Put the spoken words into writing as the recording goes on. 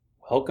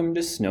Welcome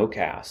to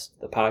Snowcast,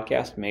 the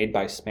podcast made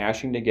by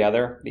smashing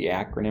together the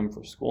acronym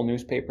for School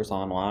Newspapers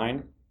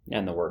Online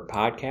and the word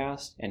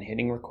podcast and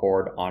hitting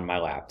record on my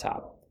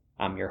laptop.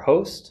 I'm your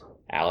host,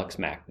 Alex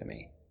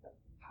McNamee.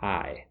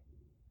 Hi.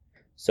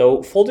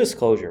 So, full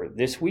disclosure,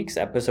 this week's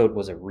episode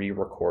was a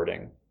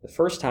re-recording. The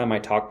first time I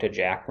talked to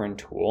Jack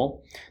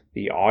Rintoul,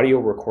 the audio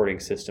recording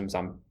systems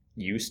I'm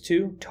used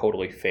to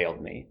totally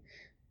failed me.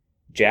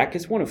 Jack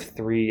is one of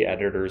 3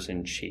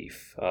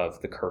 editors-in-chief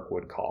of the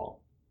Kirkwood Call.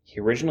 He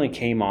originally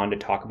came on to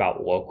talk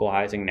about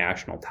localizing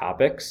national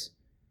topics,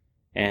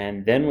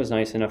 and then was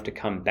nice enough to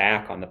come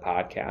back on the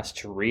podcast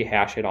to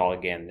rehash it all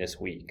again this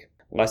week.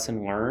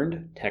 Lesson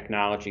learned,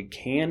 technology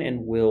can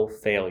and will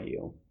fail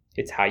you.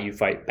 It's how you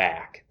fight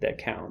back that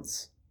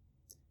counts.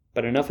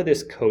 But enough of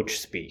this coach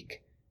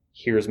speak.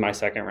 Here's my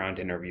second round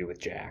interview with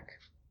Jack.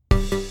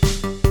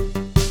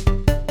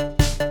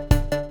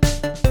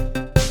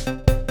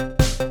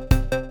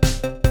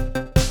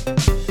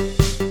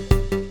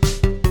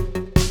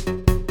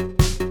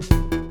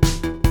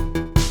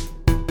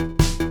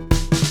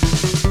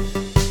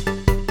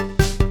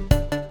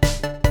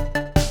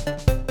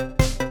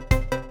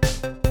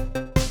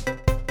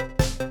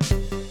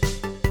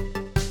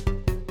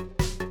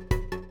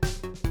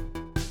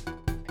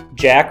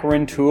 Jack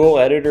Rintoul,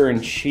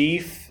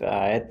 editor-in-chief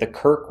at the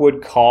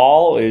Kirkwood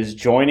Call, is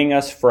joining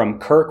us from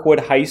Kirkwood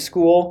High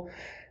School.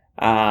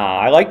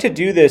 I like to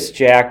do this,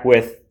 Jack,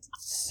 with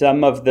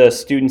some of the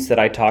students that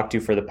I talk to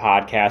for the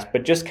podcast,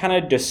 but just kind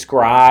of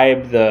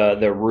describe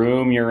the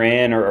room you're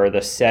in or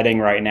the setting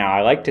right now.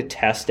 I like to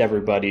test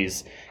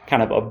everybody's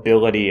kind of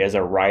ability as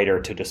a writer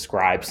to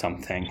describe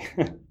something.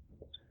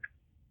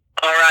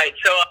 All right,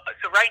 so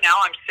right now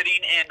I'm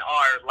sitting in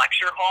our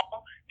lecture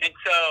hall, and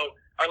so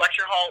our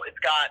lecture hall,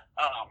 it's got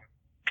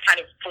kind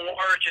of 4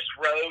 just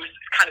rows,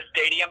 kind of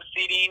stadium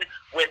seating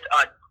with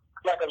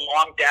like a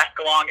long desk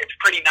along. It's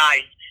pretty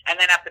nice.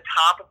 And then at the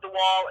top of the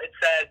wall, it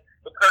says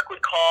the Kirkwood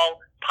Call,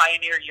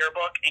 Pioneer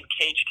Yearbook, and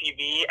Cage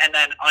TV. And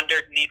then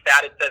underneath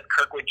that, it says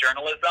Kirkwood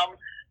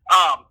Journalism.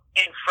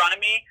 In front of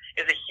me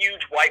is a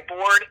huge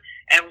whiteboard,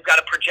 and we've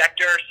got a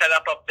projector set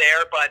up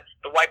there, but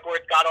the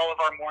whiteboard's got all of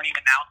our morning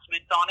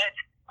announcements on it.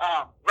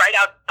 Right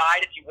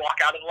outside, if you walk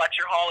out of the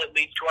lecture hall, it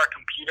leads to our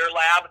computer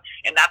lab,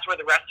 and that's where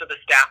the rest of the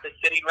staff is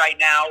sitting right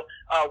now.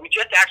 We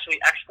just actually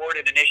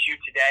exported an issue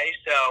today,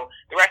 so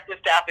the rest of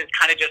the staff is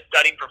kind of just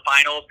studying for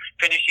finals,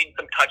 finishing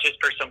some touches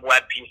for some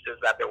web pieces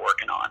that they're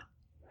working on.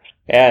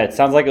 Yeah, it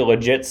sounds like a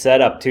legit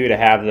setup, too, to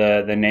have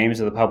the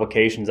names of the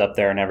publications up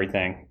there and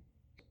everything.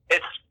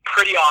 It's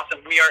pretty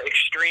awesome. We are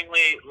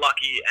extremely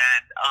lucky,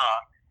 and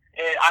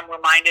I'm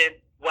reminded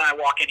when I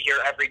walk in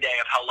here every day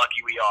of how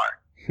lucky we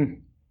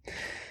are.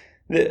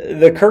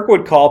 The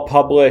Kirkwood Call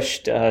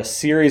published a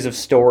series of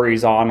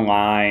stories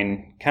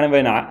online, kind of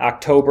in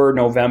October,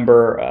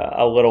 November,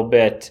 a little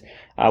bit,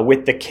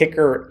 with the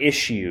kicker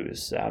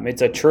issues.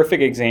 It's a terrific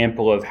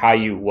example of how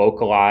you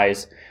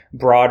localize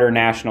broader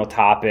national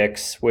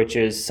topics, which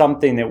is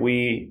something that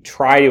we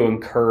try to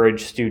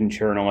encourage student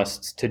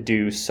journalists to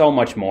do so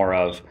much more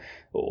of.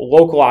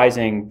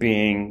 Localizing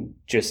being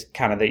just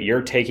kind of that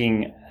you're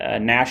taking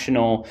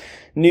national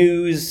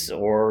news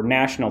or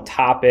national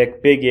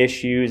topic, big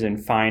issues,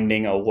 and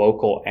finding a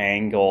local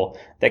angle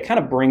that kind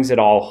of brings it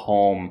all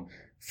home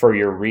for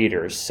your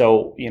readers.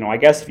 So, I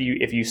guess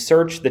if you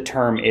search the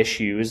term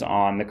issues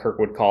on the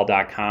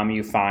kirkwoodcall.com,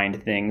 you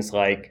find things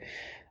like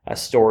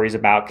stories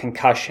about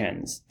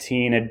concussions,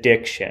 teen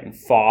addiction,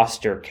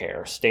 foster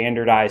care,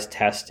 standardized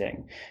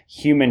testing,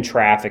 human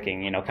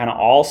trafficking, kind of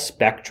all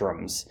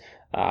spectrums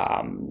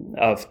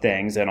of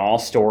things, and all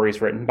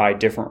stories written by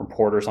different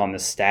reporters on the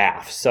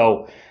staff.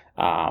 So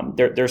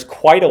there's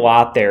quite a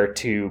lot there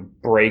to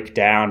break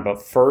down.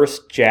 But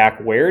first,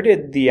 Jack, where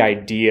did the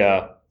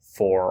idea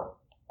for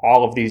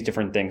all of these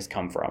different things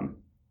come from?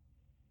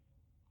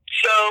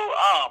 So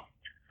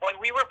when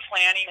we were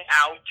planning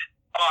out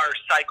our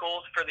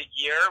cycles for the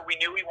year, we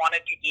knew we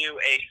wanted to do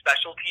a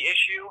specialty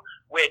issue,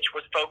 which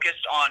was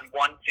focused on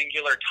one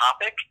singular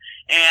topic.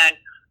 And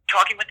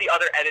talking with the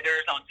other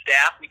editors on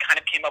staff, we kind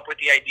of came up with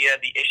the idea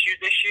of the issues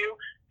issue,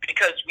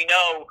 because we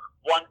know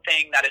one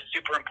thing that is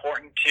super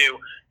important to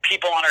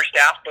people on our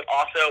staff, but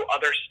also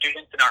other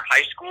students in our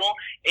high school,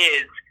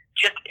 is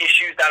just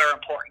issues that are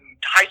important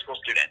to high school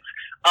students.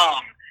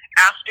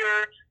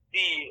 After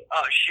the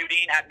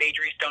shooting at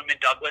Major Stoneman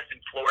Douglas in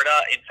Florida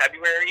in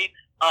February,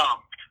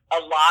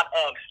 a lot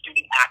of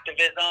student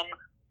activism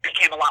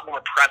became a lot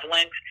more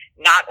prevalent,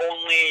 not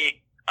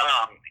only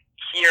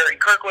here in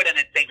Kirkwood and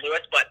in St.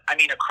 Louis, but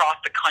across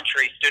the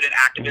country, student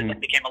activism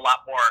became a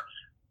lot more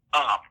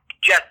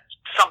just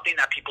something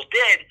that people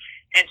did.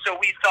 And so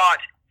we thought,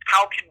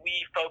 how can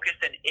we focus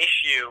an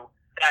issue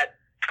that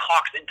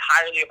talks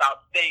entirely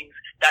about things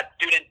that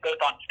students both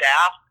on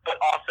staff but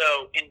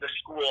also in the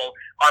school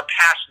are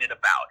passionate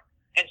about?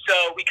 And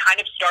so we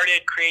kind of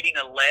started creating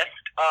a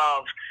list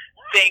of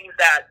things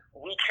that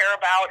we care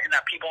about and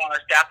that people on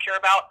our staff care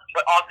about,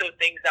 but also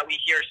things that we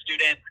hear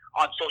students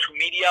on social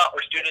media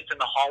or students in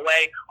the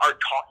hallway are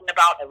talking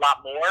about a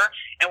lot more.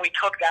 And we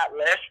took that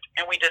list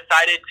and we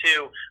decided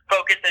to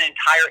focus an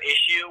entire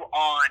issue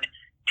on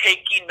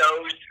taking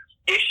those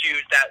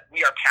issues that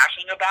we are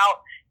passionate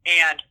about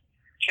and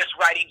just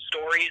writing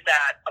stories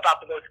that about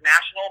the most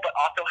national, but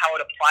also how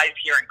it applies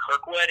here in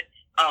Kirkwood,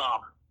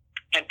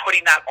 and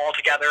putting that all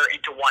together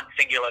into one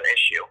singular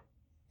issue.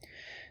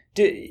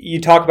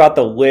 You talk about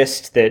the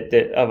list that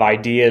of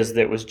ideas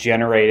that was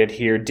generated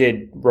here.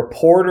 Did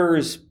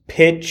reporters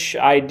pitch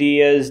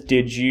ideas?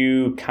 Did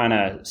you kind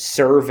of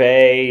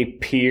survey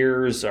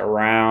peers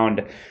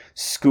around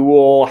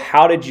school?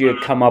 How did you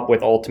come up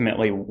with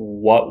ultimately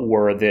what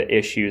were the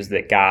issues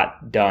that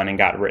got done and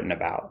got written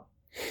about?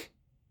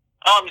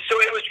 So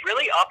it was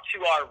really up to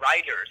our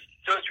writers.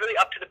 So it's really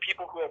up to the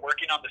people who are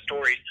working on the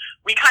stories.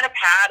 We kind of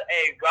had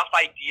a rough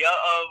idea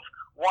of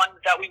ones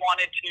that we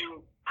wanted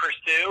to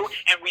pursue,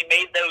 and we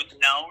made those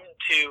known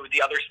to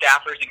the other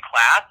staffers in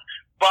class.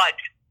 But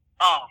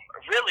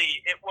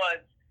really, it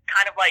was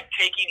kind of like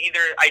taking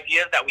either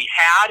ideas that we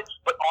had,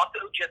 but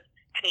also just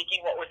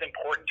taking what was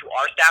important to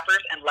our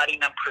staffers and letting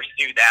them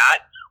pursue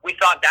that. We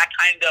thought that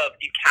kind of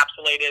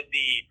encapsulated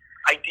the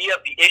idea of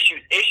the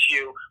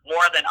issue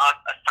more than us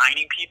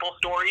assigning people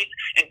stories.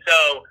 And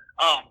so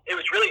it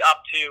was really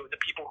up to the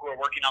people who were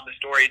working on the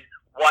stories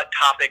what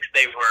topics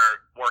they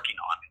were working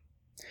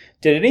on.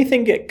 Did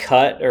anything get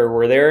cut, or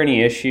were there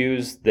any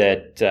issues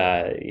that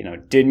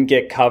didn't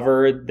get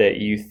covered that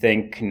you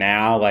think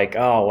now, like,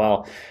 oh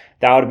well,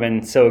 that would have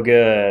been so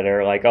good,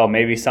 or like, oh,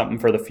 maybe something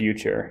for the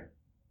future?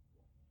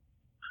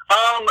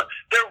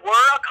 There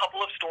were a couple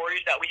of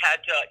stories that we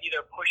had to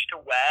either push to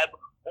web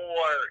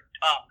or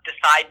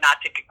decide not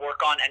to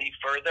work on any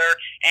further,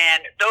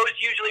 and those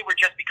usually were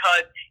just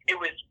because it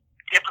was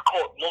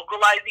difficult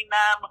localizing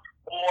them,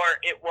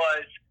 or it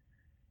was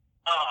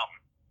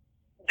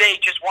they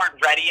just weren't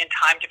ready in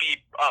time to be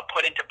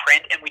put into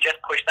print, and we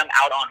just pushed them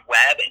out on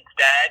web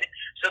instead.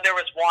 So there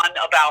was one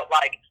about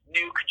like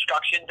new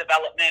construction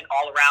development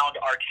all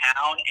around our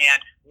town and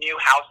new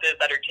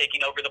houses that are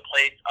taking over the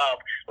place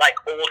of like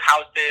old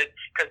houses,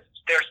 because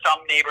there's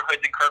some neighborhoods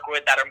in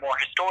Kirkwood that are more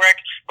historic,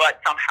 but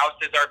some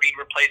houses are being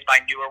replaced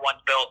by newer ones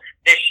built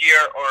this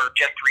year or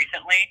just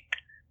recently.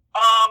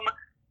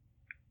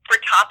 For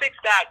topics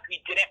that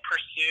we didn't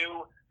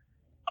pursue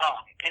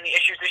in the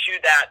issue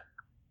that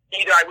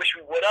either I wish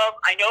we would have.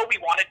 I know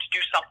we wanted to do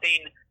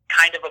something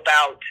kind of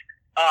about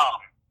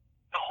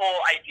the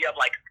whole idea of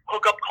like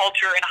hookup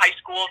culture in high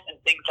schools and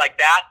things like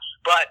that,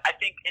 but I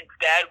think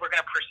instead we're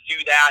going to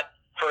pursue that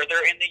further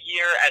in the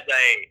year as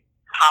a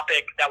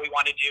topic that we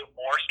want to do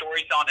more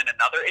stories on in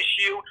another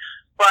issue.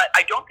 But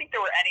I don't think there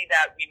were any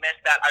that we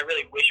missed that I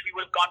really wish we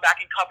would have gone back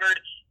and covered.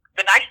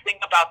 The nice thing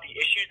about the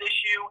issues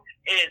issue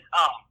is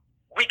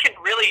we can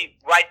really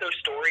write those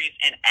stories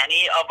in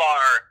any of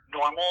our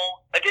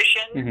normal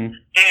editions,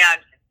 and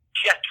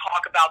just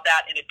talk about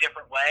that in a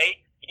different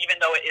way, even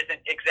though it isn't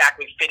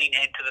exactly fitting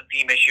into the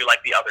theme issue like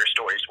the other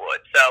stories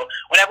would. So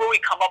whenever we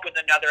come up with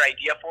another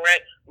idea for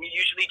it, we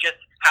usually just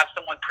have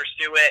someone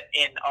pursue it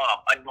in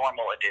a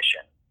normal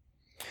edition.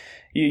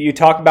 You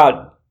talk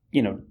about,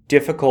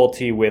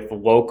 difficulty with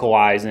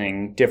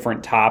localizing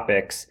different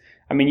topics.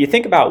 I mean, you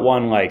think about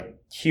one like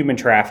human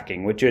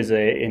trafficking, which is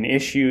an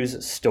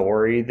issues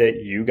story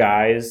that you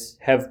guys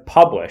have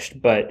published.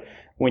 But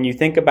when you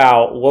think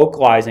about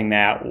localizing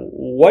that,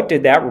 what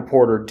did that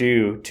reporter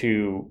do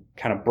to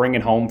kind of bring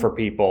it home for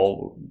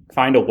people,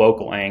 find a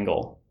local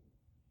angle?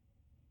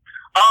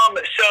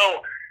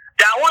 So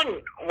that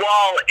one,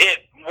 while it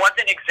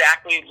wasn't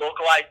exactly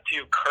localized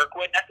to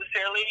Kirkwood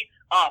necessarily,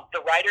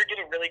 the writer did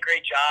a really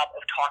great job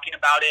of talking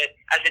about it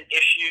as an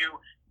issue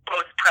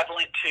both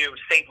prevalent to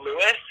St.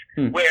 Louis,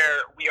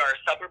 where we are a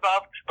suburb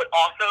of, but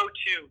also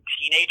to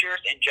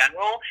teenagers in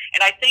general.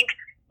 And I think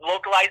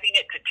localizing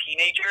it to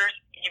teenagers,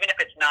 even if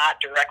it's not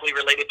directly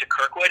related to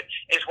Kirkwood,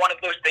 is one of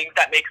those things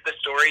that makes the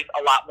stories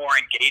a lot more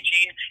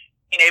engaging,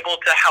 being able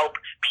to help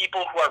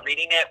people who are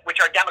reading it, which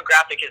our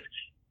demographic is,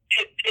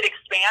 it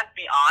expands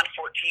beyond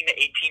 14 to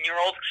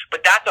 18-year-olds,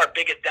 but that's our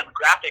biggest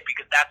demographic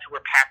because that's who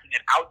we're passing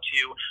it out to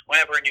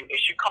whenever a new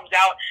issue comes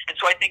out. And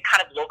so I think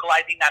kind of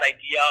localizing that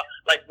idea,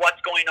 like what's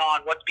going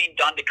on, what's being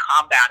done to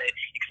combat it,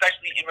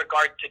 especially in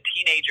regards to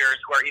teenagers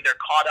who are either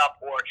caught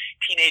up or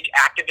teenage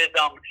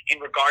activism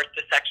in regards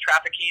to sex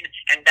trafficking,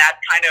 and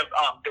that's kind of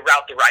the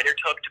route the writer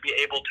took to be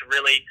able to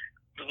really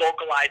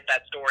localize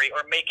that story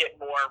or make it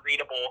more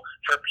readable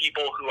for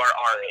people who are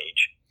our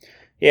age.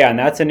 Yeah, and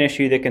that's an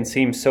issue that can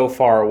seem so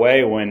far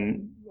away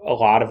when a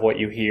lot of what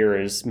you hear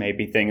is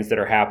maybe things that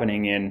are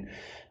happening in,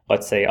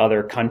 let's say,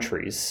 other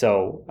countries.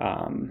 So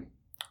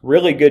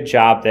really good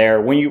job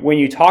there. When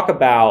you talk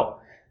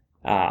about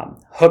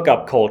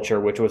hookup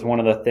culture, which was one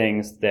of the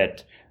things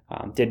that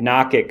did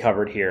not get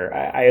covered here,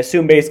 I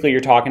assume basically you're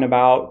talking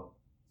about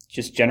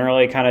just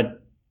generally kind of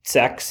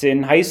sex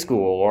in high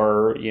school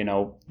or,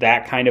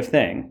 that kind of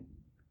thing.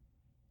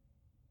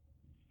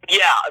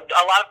 Yeah,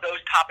 a lot of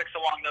those topics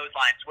along those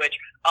lines, which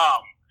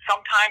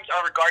sometimes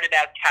are regarded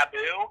as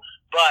taboo,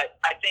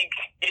 but I think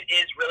it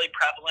is really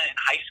prevalent in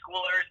high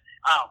schoolers.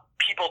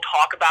 People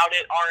talk about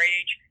it our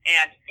age,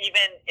 and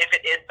even if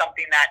it is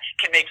something that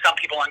can make some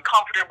people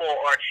uncomfortable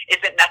or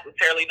isn't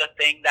necessarily the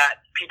thing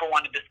that people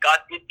want to discuss,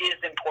 it is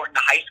important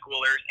to high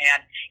schoolers,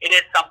 and it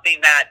is something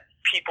that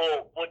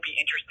people would be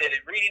interested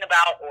in reading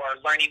about or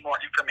learning more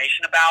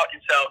information about.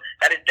 And so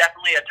that is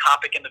definitely a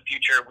topic in the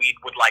future we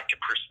would like to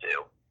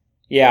pursue.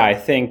 Yeah, I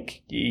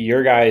think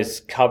your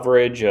guys'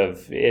 coverage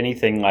of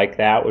anything like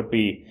that would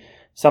be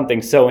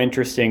something so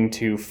interesting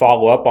to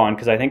follow up on,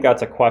 because I think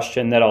that's a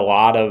question that a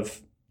lot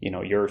of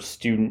your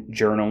student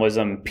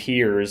journalism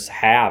peers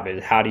have,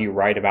 is how do you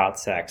write about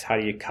sex? How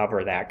do you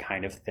cover that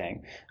kind of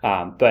thing?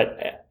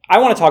 But I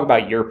want to talk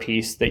about your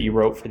piece that you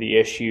wrote for the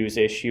Issues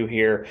issue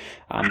here,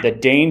 The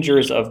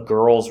Dangers of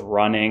Girls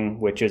Running,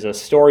 which is a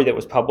story that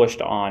was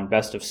published on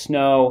Best of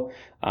Snow,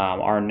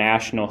 our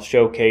national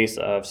showcase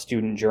of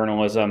student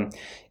journalism.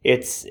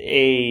 It's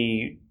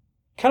a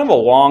kind of a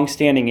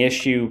long-standing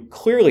issue,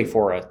 clearly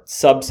for a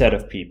subset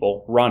of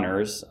people,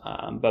 runners,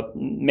 but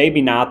maybe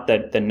not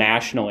the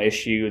national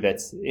issue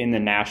that's in the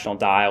national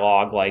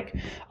dialogue, like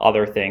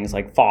other things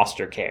like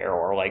foster care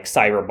or like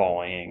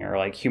cyberbullying or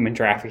like human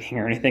trafficking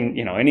or anything,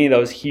 any of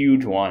those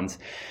huge ones.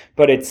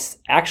 But it's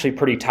actually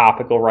pretty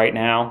topical right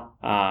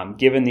now,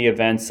 given the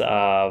events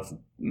of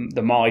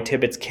the Molly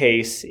Tibbetts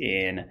case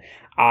in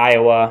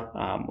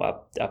Iowa,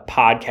 a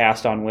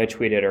podcast on which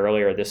we did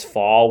earlier this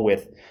fall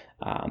with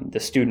the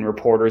student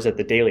reporters at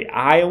the Daily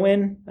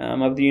Iowan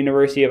of the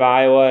University of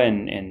Iowa,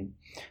 and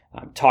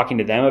talking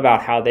to them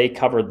about how they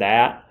covered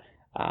that.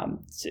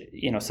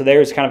 So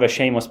there's kind of a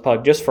shameless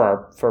plug just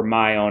for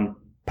my own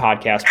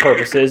podcast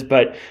purposes.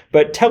 But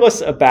tell us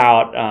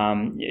about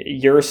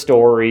your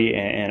story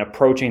and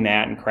approaching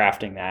that and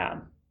crafting that.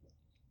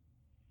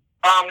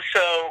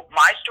 So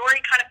my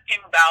story kind of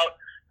came about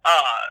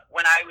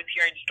when I was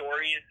hearing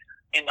stories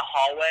in the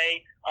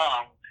hallway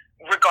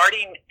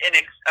regarding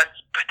a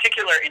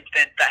particular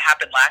incident that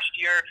happened last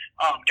year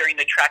during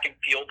the track and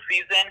field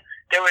season.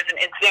 There was an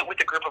incident with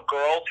a group of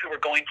girls who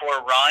were going for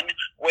a run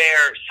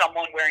where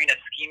someone wearing a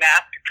ski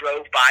mask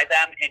drove by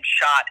them and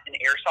shot an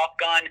airsoft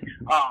gun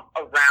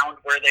around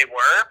where they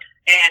were.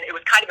 And it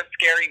was kind of a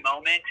scary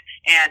moment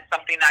and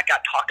something that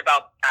got talked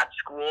about at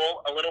school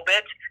a little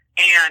bit.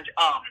 And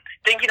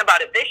thinking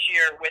about it this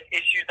year with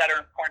issues that are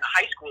important to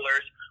high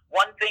schoolers,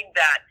 one thing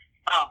that,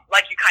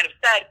 like you kind of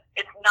said,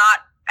 it's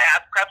not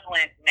as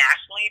prevalent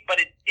nationally, but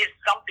it is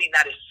something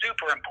that is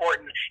super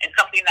important and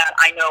something that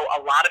I know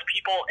a lot of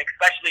people,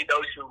 especially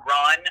those who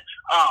run,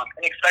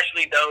 and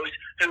especially those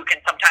who can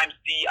sometimes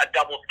see a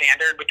double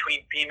standard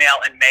between female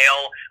and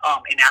male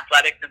in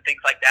athletics and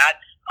things like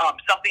that,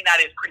 something that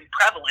is pretty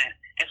prevalent.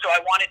 And so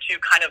I wanted to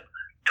kind of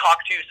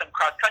talk to some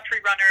cross-country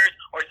runners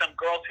or some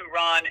girls who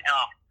run,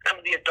 some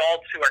of the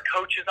adults who are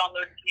coaches on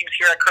those teams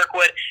here at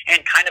Kirkwood,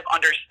 and kind of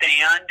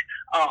understand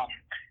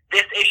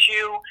this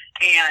issue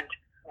and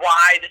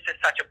why this is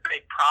such a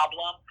big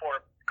problem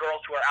for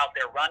girls who are out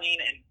there running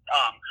and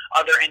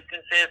other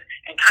instances,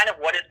 and kind of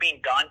what is being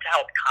done to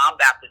help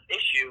combat this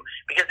issue,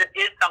 because it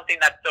is something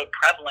that's so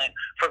prevalent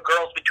for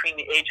girls between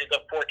the ages of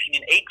 14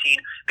 and 18,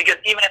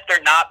 because even if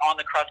they're not on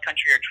the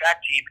cross-country or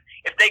track team,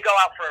 if they go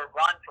out for a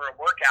run, for a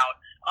workout,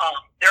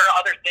 there are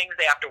other things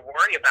they have to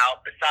worry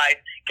about besides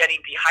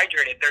getting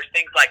dehydrated. There's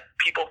things like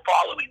people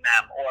following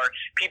them or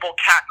people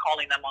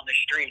catcalling them on the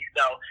street.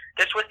 So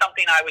this was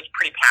something I was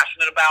pretty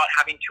passionate about,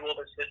 having two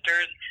older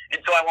sisters, and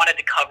so I wanted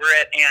to cover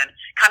it and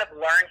kind of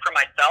learn for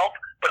myself,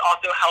 but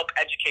also help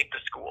educate the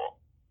school.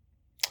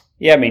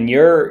 Yeah, I mean,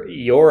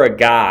 you're a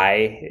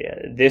guy.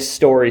 This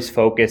story's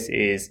focus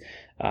is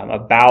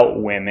about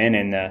women,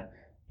 and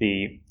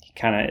the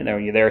kind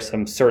of there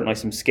are certainly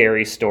some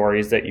scary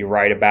stories that you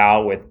write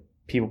about with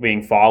people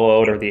being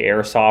followed or the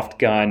airsoft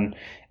gun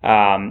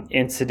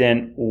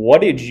incident.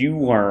 What did you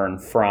learn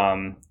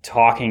from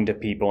talking to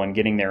people and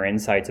getting their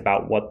insights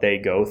about what they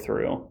go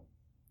through?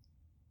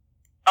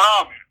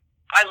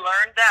 I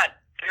learned that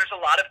there's a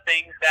lot of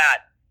things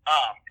that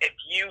if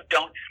you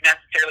don't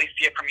necessarily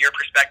see it from your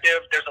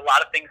perspective, there's a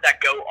lot of things that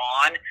go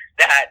on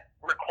that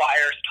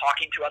requires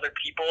talking to other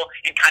people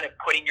and kind of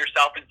putting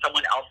yourself in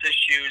someone else's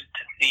shoes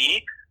to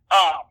see.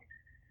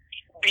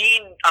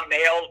 Being a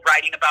male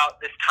writing about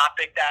this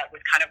topic that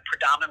was kind of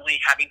predominantly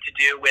having to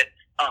do with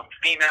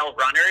female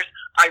runners,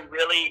 I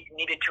really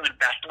needed to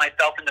invest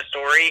myself in the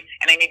story,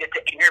 and I needed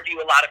to interview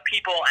a lot of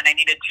people, and I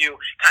needed to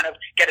kind of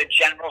get a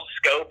general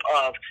scope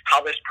of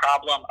how this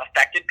problem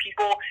affected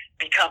people,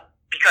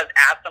 because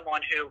as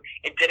someone who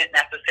it didn't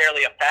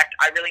necessarily affect,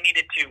 I really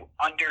needed to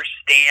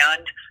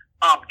understand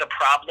the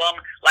problem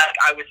like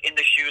I was in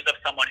the shoes of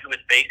someone who was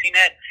facing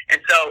it.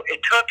 And so it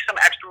took some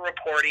extra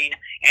reporting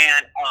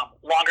and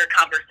longer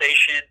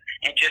conversations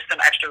and just some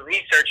extra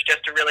research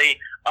just to really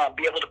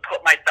be able to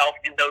put myself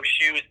in those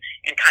shoes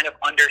and kind of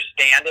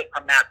understand it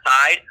from that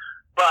side.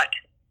 But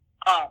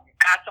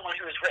as someone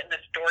who has written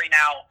this story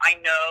now, I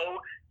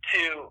know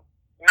to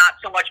not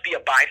so much be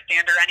a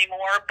bystander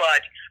anymore,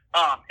 but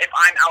if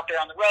I'm out there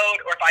on the road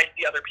or if I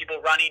see other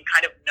people running,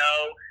 kind of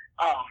know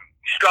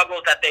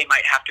struggles that they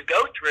might have to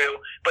go through,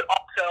 but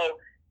also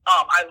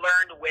I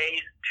learned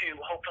ways to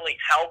hopefully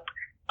help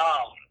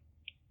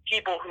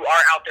people who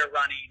are out there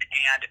running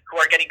and who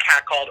are getting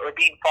catcalled or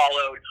being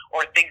followed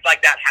or things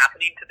like that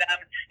happening to them.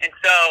 And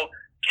so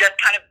just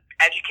kind of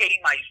educating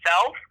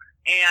myself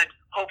and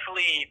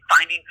hopefully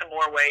finding some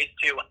more ways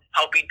to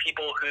helping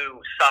people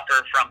who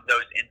suffer from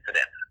those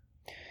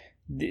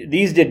incidents.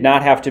 These did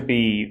not have to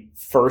be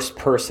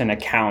first-person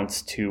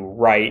accounts to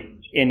write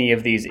any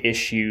of these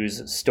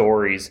issues,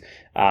 stories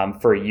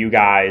for you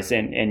guys,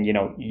 and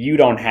you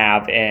don't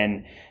have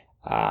an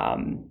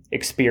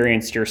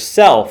experience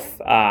yourself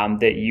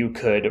that you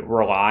could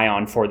rely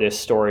on for this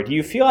story. Do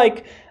you feel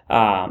like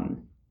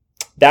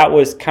that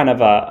was kind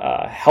of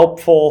a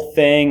helpful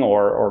thing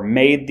or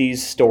made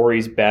these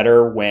stories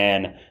better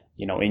when,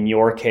 in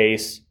your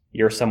case,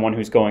 you're someone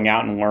who's going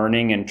out and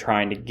learning and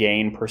trying to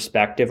gain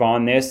perspective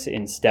on this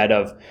instead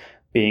of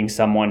being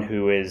someone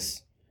who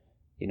is,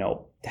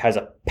 has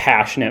a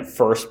passionate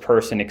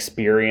first-person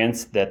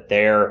experience that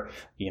they're,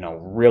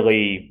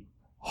 really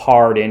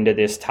hard into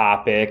this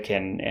topic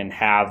and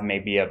have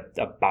maybe a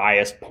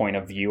biased point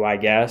of view, I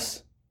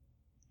guess?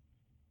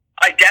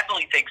 I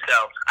definitely think so.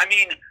 I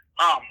mean,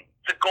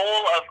 the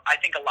goal of, I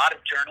think, a lot of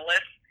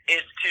journalists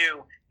is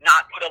to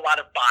not put a lot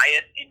of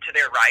bias into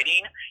their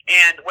writing.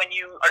 And when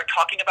you are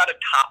talking about a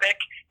topic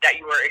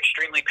that you are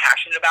extremely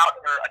passionate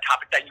about or a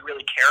topic that you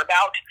really care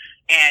about,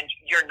 and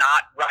you're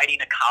not writing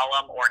a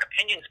column or an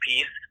opinions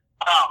piece,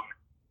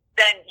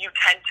 then you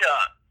tend to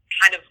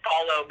kind of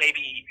follow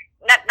maybe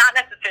not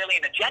necessarily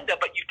an agenda,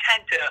 but you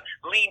tend to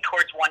lean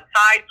towards one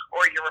side,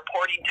 or your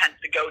reporting tends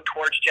to go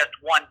towards just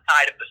one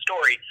side of the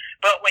story.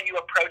 But when you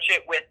approach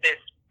it with this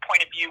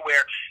point of view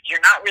where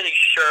you're not really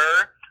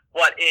sure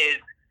what is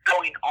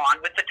going on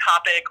with the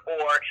topic,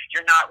 or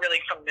you're not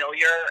really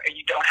familiar and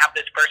you don't have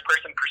this first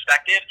person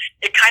perspective,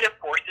 it kind of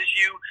forces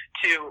you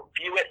to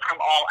view it from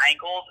all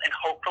angles and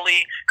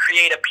hopefully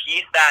create a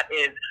piece that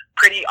is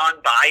pretty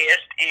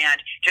unbiased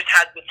and just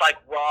has this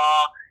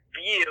raw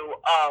view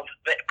of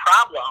the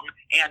problem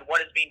and what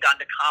is being done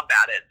to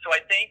combat it. So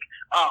I think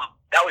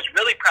that was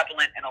really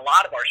prevalent in a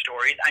lot of our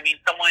stories. I mean,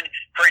 someone,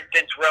 for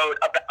instance, wrote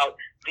about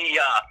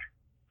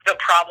the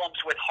problems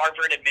with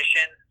Harvard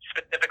admissions,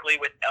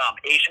 specifically with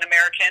Asian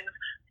Americans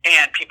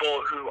and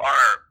people who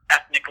are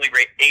ethnically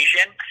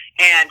Asian.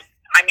 And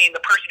I mean,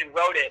 the person who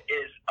wrote it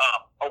is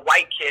a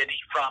white kid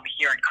from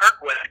here in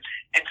Kirkwood.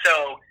 And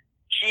so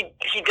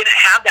he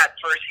didn't have that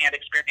firsthand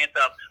experience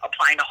of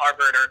applying to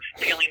Harvard or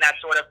feeling that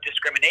sort of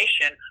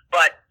discrimination.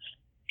 But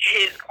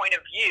his point of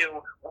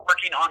view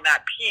working on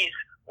that piece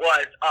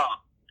was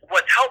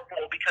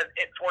helpful because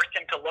it forced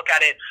him to look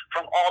at it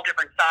from all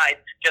different sides,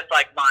 just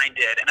like mine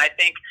did. And I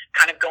think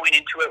kind of going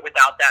into it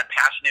without that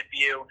passionate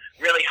view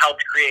really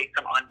helped create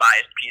some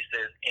unbiased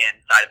pieces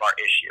inside of our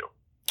issue.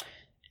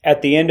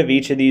 At the end of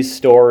each of these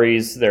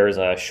stories, there's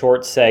a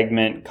short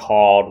segment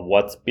called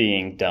What's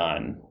Being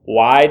Done.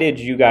 Why did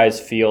you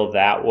guys feel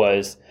that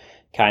was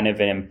kind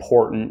of an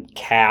important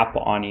cap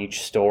on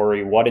each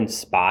story? What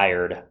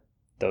inspired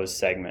those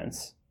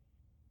segments?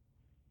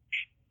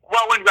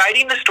 Well, when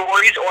writing the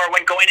stories or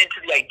when going into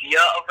the idea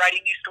of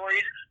writing these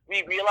stories, we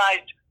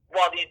realized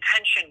while the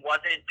intention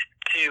wasn't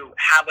to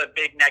have a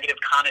big negative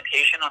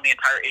connotation on the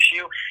entire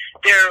issue,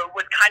 there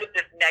was kind of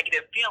this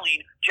negative feeling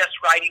just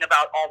writing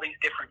about all these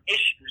different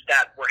issues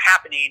that were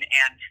happening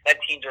and that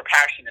teens are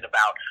passionate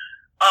about.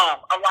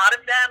 A lot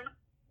of them,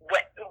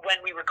 when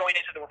we were going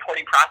into the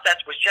reporting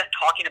process, was just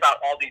talking about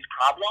all these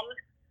problems.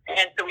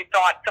 And so we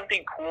thought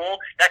something cool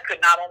that could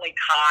not only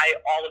tie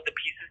all of the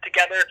pieces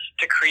together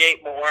to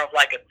create more of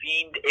a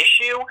themed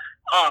issue,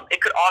 it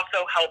could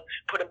also help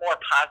put a more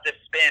positive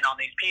spin on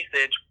these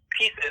pieces,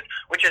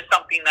 which is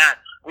something that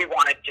we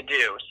wanted to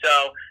do.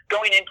 So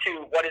going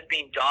into what is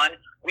being done,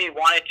 we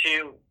wanted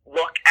to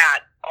look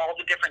at all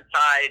the different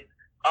sides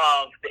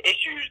of the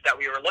issues that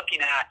we were looking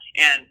at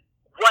and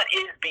what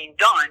is being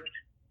done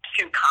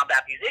to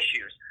combat these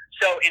issues.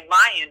 So in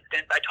my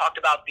instance, I talked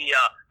about the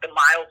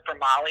Miles for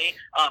Molly,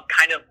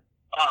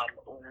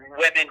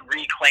 women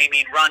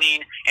reclaiming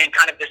running and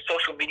kind of this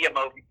social media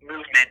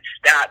movement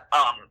that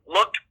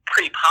looked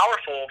pretty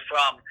powerful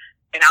from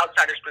an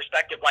outsider's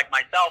perspective like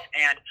myself.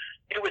 And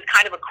it was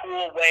kind of a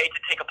cool way to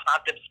take a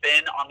positive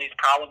spin on these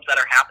problems that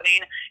are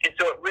happening. And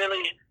so it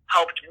really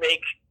helped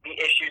make the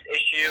issue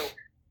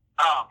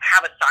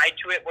have a side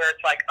to it where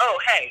it's like, oh,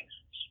 hey,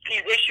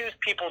 these issues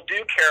people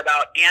do care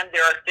about, and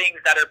there are things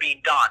that are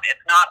being done. It's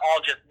not all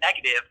just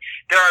negative.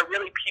 There are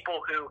really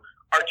people who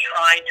are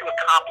trying to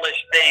accomplish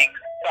things.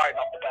 Sorry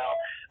about the bell.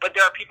 But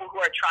there are people who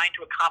are trying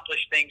to accomplish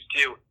things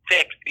to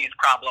fix these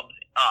problems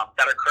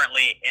that are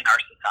currently in our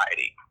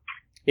society.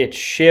 It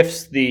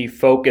shifts the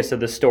focus of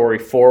the story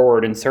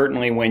forward, and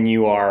certainly when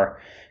you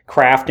are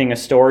crafting a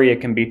story,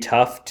 it can be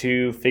tough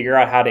to figure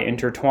out how to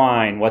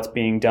intertwine what's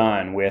being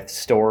done with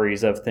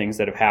stories of things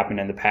that have happened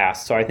in the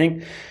past. So I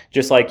think,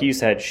 just like you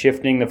said,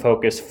 shifting the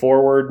focus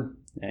forward,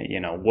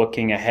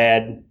 looking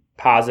ahead,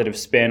 positive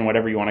spin,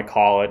 whatever you want to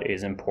call it,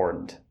 is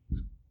important.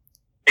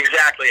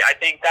 Exactly. I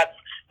think that's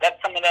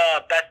that's some of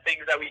the best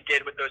things that we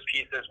did with those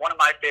pieces. One of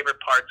my favorite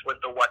parts was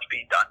the what's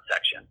being done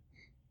section.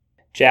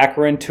 Jack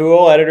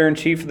Rintoul,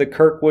 Editor-in-Chief of the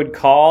Kirkwood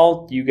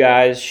Call. You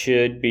guys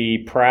should be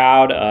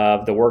proud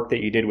of the work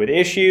that you did with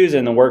Issues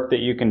and the work that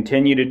you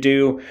continue to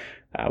do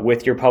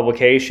with your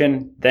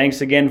publication.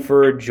 Thanks again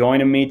for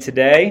joining me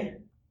today.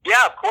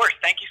 Yeah, of course.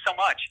 Thank you so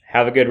much.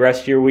 Have a good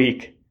rest of your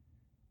week.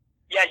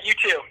 Yeah, you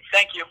too.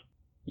 Thank you.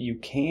 You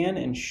can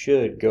and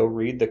should go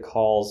read the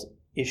Call's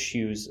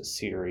Issues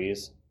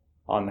series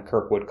on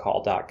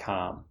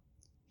thekirkwoodcall.com.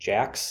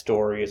 Jack's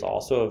story is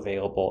also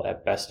available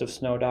at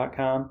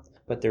bestofsnow.com,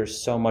 but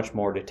there's so much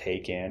more to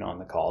take in on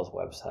the Call's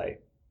website.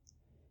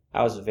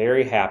 I was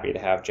very happy to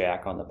have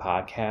Jack on the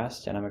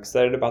podcast, and I'm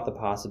excited about the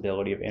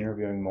possibility of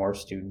interviewing more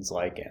students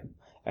like him,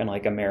 and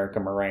like America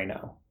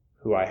Moreno,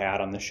 who I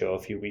had on the show a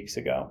few weeks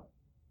ago.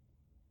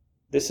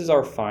 This is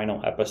our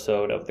final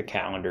episode of the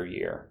calendar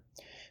year.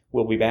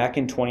 We'll be back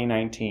in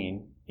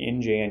 2019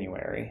 in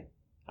January.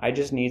 I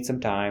just need some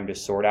time to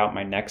sort out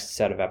my next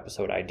set of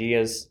episode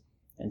ideas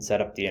and set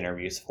up the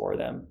interviews for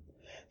them.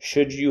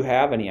 Should you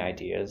have any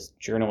ideas,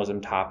 journalism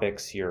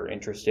topics you're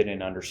interested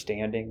in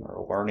understanding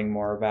or learning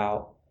more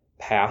about,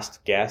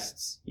 past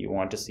guests you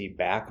want to see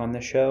back on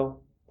the show,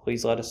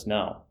 please let us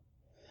know.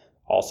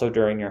 Also,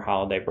 during your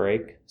holiday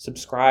break,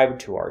 subscribe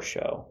to our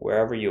show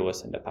wherever you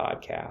listen to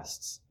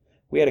podcasts.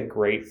 We had a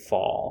great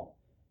fall,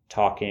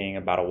 talking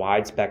about a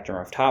wide spectrum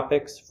of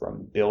topics,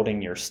 from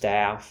building your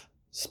staff,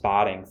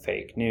 spotting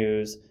fake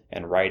news,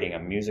 and writing a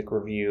music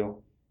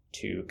review,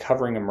 to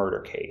covering a murder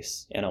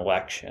case, an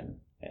election,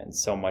 and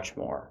so much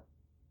more.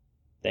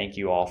 Thank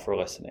you all for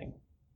listening.